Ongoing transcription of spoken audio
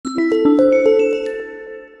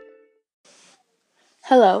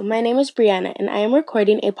Hello, my name is Brianna, and I am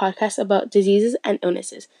recording a podcast about diseases and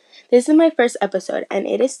illnesses. This is my first episode, and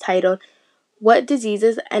it is titled, What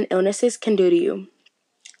Diseases and Illnesses Can Do to You.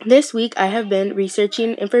 This week, I have been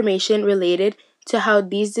researching information related to how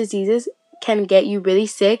these diseases can get you really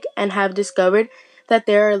sick and have discovered that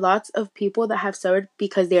there are lots of people that have suffered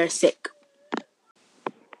because they are sick.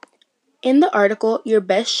 In the article, Your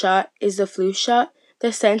Best Shot is the Flu Shot,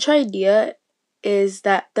 the central idea is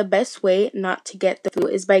that the best way not to get the flu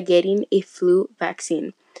is by getting a flu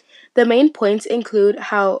vaccine. The main points include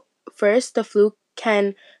how, first, the flu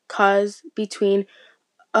can cause between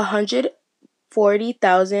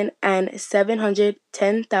 140,000 and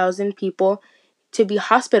 710,000 people to be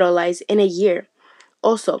hospitalized in a year.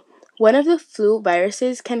 Also, one of the flu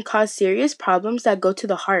viruses can cause serious problems that go to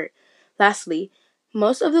the heart. Lastly,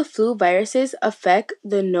 most of the flu viruses affect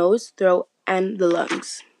the nose, throat, and the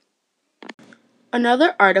lungs.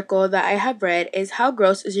 Another article that I have read is How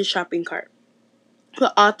Gross is Your Shopping Cart?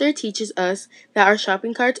 The author teaches us that our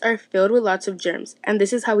shopping carts are filled with lots of germs, and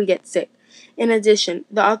this is how we get sick. In addition,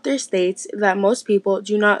 the author states that most people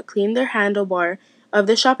do not clean their handlebar of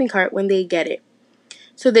the shopping cart when they get it.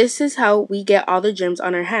 So this is how we get all the germs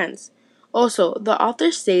on our hands. Also, the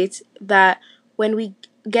author states that when we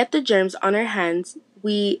get the germs on our hands,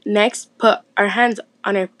 we next put our hands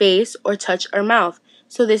on our face or touch our mouth.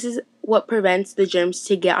 So this is what prevents the germs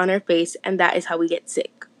to get on our face, and that is how we get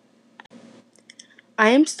sick. I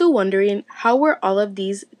am still wondering, how were all of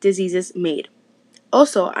these diseases made?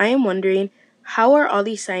 Also, I am wondering, how are all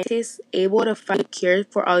these scientists able to find a cure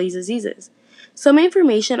for all these diseases? Some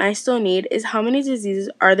information I still need is how many diseases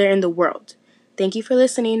are there in the world? Thank you for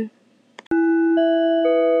listening.